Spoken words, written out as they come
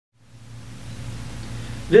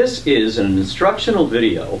This is an instructional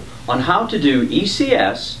video on how to do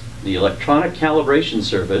ECS, the Electronic Calibration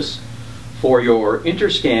Service, for your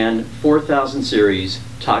Interscan 4000 series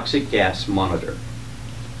toxic gas monitor.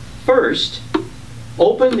 First,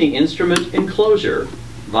 open the instrument enclosure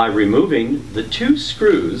by removing the two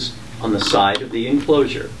screws on the side of the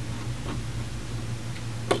enclosure.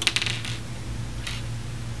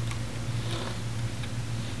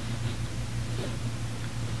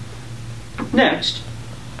 Next,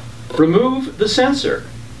 remove the sensor.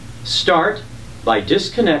 Start by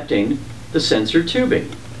disconnecting the sensor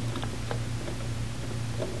tubing.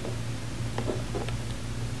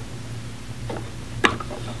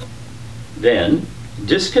 Then,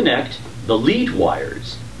 disconnect the lead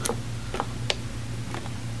wires.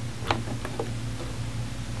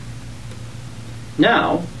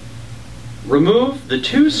 Now, remove the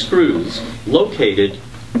two screws located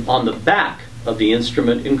on the back of the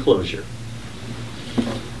instrument enclosure.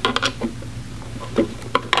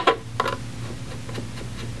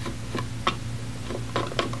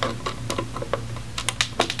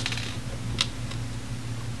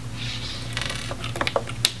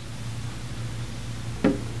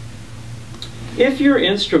 If your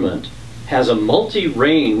instrument has a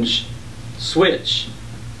multi-range switch,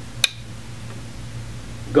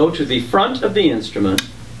 go to the front of the instrument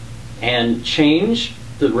and change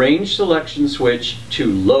the range selection switch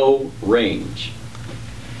to low range.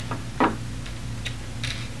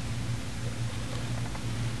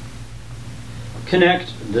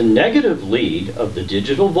 Connect the negative lead of the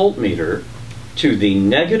digital voltmeter to the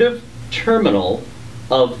negative terminal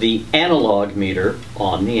of the analog meter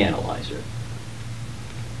on the analyzer.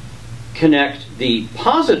 Connect the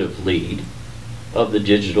positive lead of the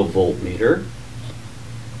digital voltmeter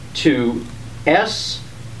to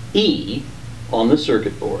SE on the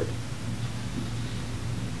circuit board.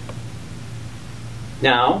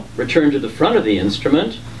 Now, return to the front of the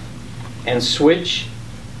instrument and switch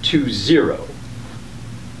to 0.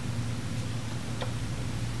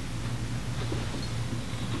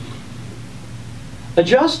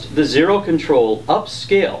 Adjust the zero control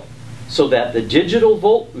upscale so that the digital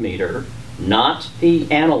voltmeter, not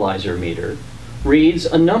the analyzer meter, reads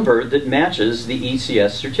a number that matches the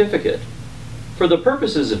ECS certificate. For the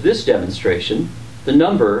purposes of this demonstration, the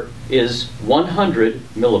number is 100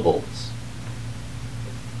 millivolts.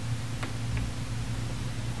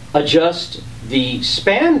 Adjust the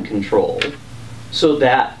span control so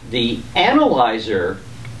that the analyzer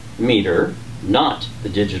meter, not the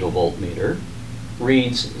digital voltmeter,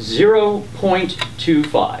 reads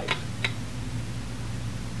 0.25.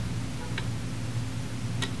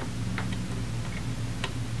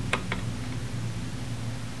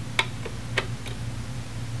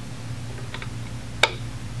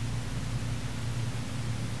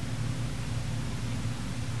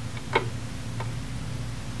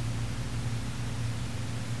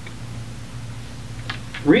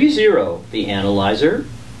 Re-zero the analyzer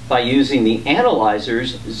by using the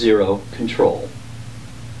analyzer's zero control.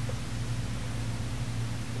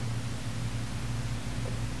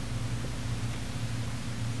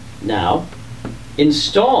 Now,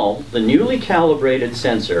 install the newly calibrated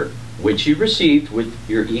sensor which you received with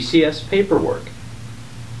your ECS paperwork.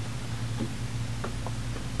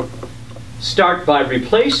 Start by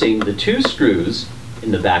replacing the two screws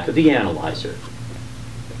in the back of the analyzer.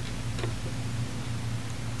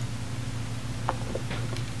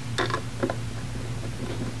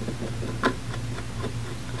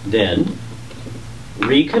 Then,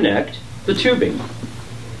 reconnect the tubing.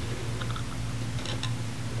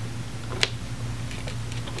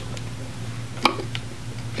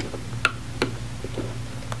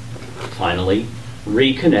 Finally,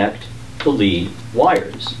 reconnect the lead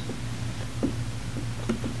wires.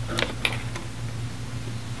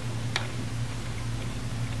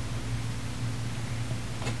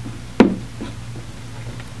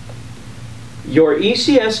 Your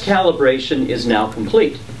ECS calibration is now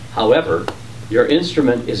complete. However, your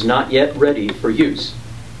instrument is not yet ready for use.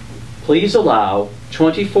 Please allow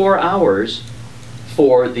 24 hours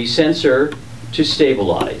for the sensor to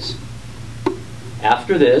stabilize.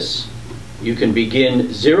 After this, you can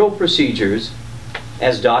begin zero procedures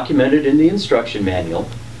as documented in the instruction manual,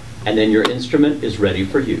 and then your instrument is ready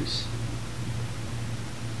for use.